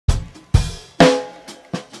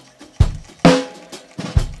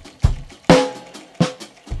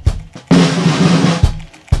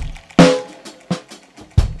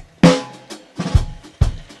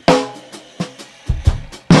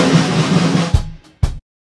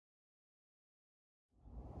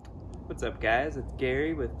What's up guys, it's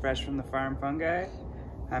Gary with Fresh from the Farm Fungi.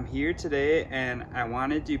 I'm here today and I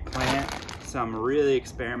wanted to plant some really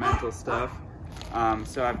experimental stuff.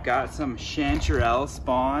 So I've got some chanterelle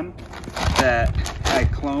spawn that I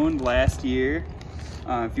cloned last year.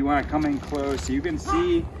 If you want to come in close, you can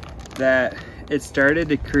see that it started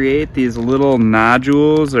to create these little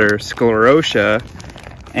nodules or sclerotia,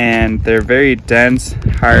 and they're very dense,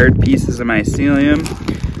 hard pieces of mycelium.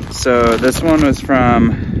 So this one was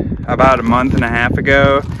from about a month and a half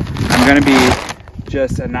ago. I'm going to be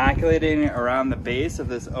just inoculating it around the base of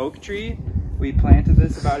this oak tree. We planted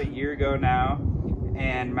this about a year ago now,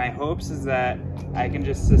 and my hopes is that I can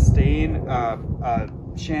just sustain a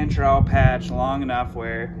chanterelle patch long enough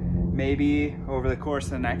where maybe over the course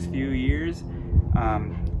of the next few years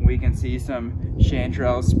we can see some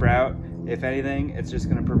chanterelle sprout. If anything, it's just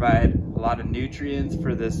going to provide a lot of nutrients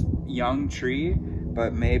for this young tree,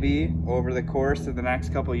 but maybe over the course of the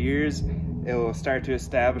next couple of years it will start to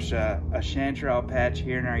establish a chanterelle patch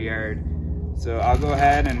here in our yard. So I'll go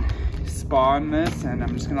ahead and spawn this, and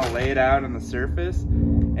I'm just going to lay it out on the surface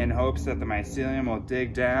in hopes that the mycelium will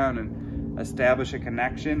dig down and establish a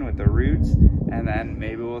connection with the roots, and then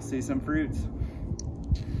maybe we'll see some fruits.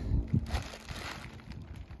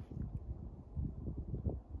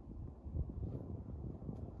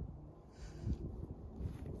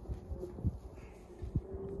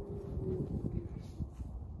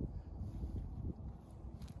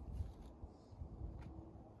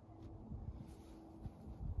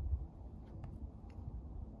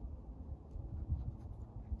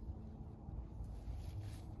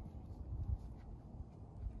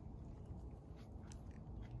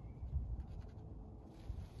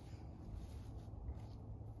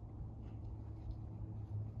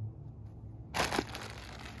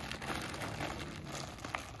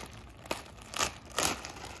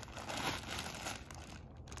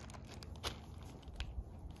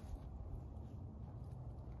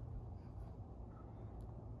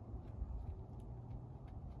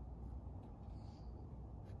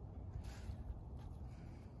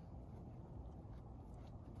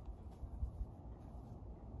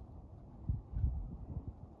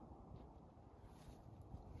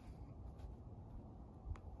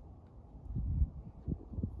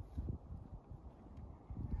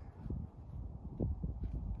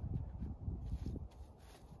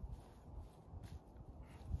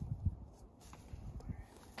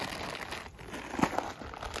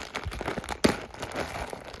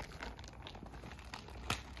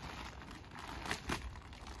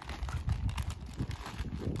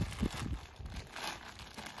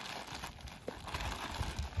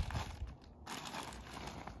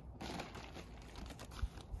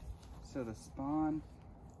 So the spawn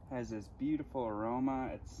has this beautiful aroma.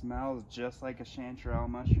 It smells just like a chanterelle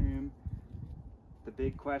mushroom. The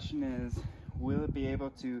big question is, will it be able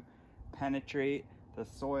to penetrate the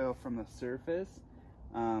soil from the surface?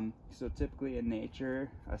 So typically in nature,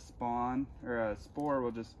 a spawn or a spore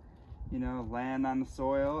will just, land on the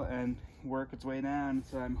soil and work its way down.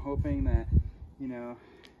 So I'm hoping that,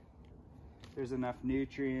 there's enough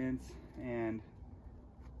nutrients and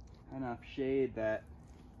enough shade that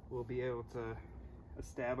we'll be able to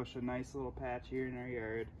establish a nice little patch here in our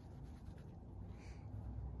yard.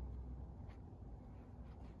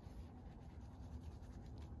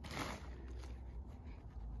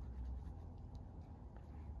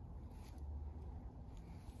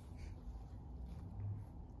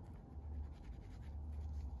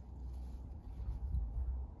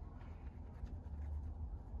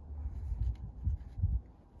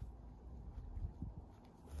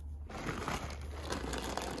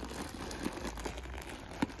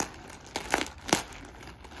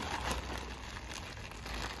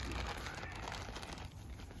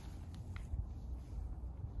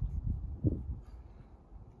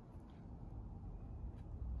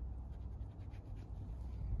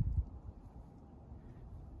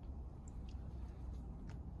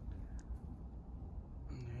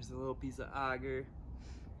 There's a little piece of agar,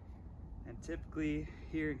 and typically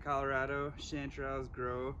here in Colorado, chanterelles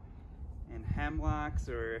grow in hemlocks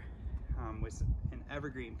or in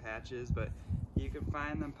evergreen patches, but you can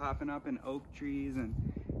find them popping up in oak trees, and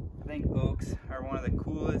I think oaks are one of the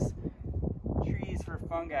coolest trees for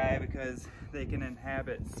fungi because they can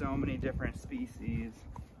inhabit so many different species.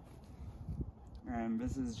 And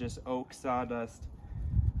this is just oak sawdust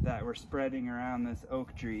that we're spreading around this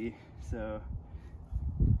oak tree, so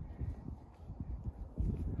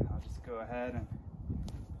go ahead and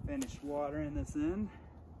finish watering this in and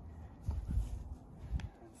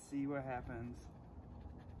see what happens.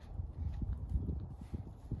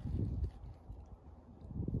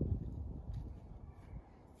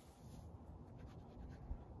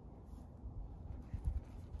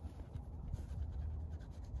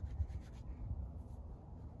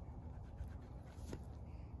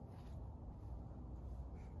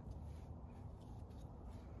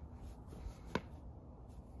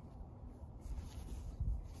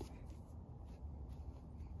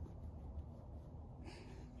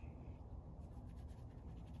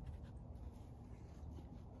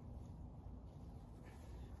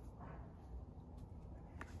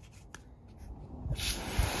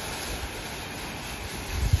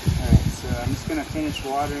 gonna finish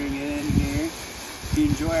watering it in here. If you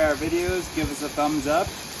enjoy our videos, give us a thumbs up.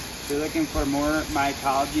 If you're looking for more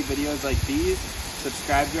mycology videos like these,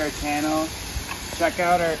 subscribe to our channel. Check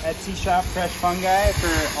out our Etsy shop, Fresh Fungi,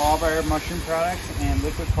 for all of our mushroom products and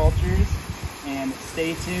liquid cultures. And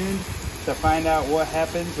stay tuned to find out what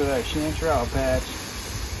happens with our Chanterelle Patch.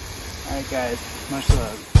 Alright guys, much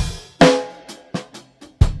love.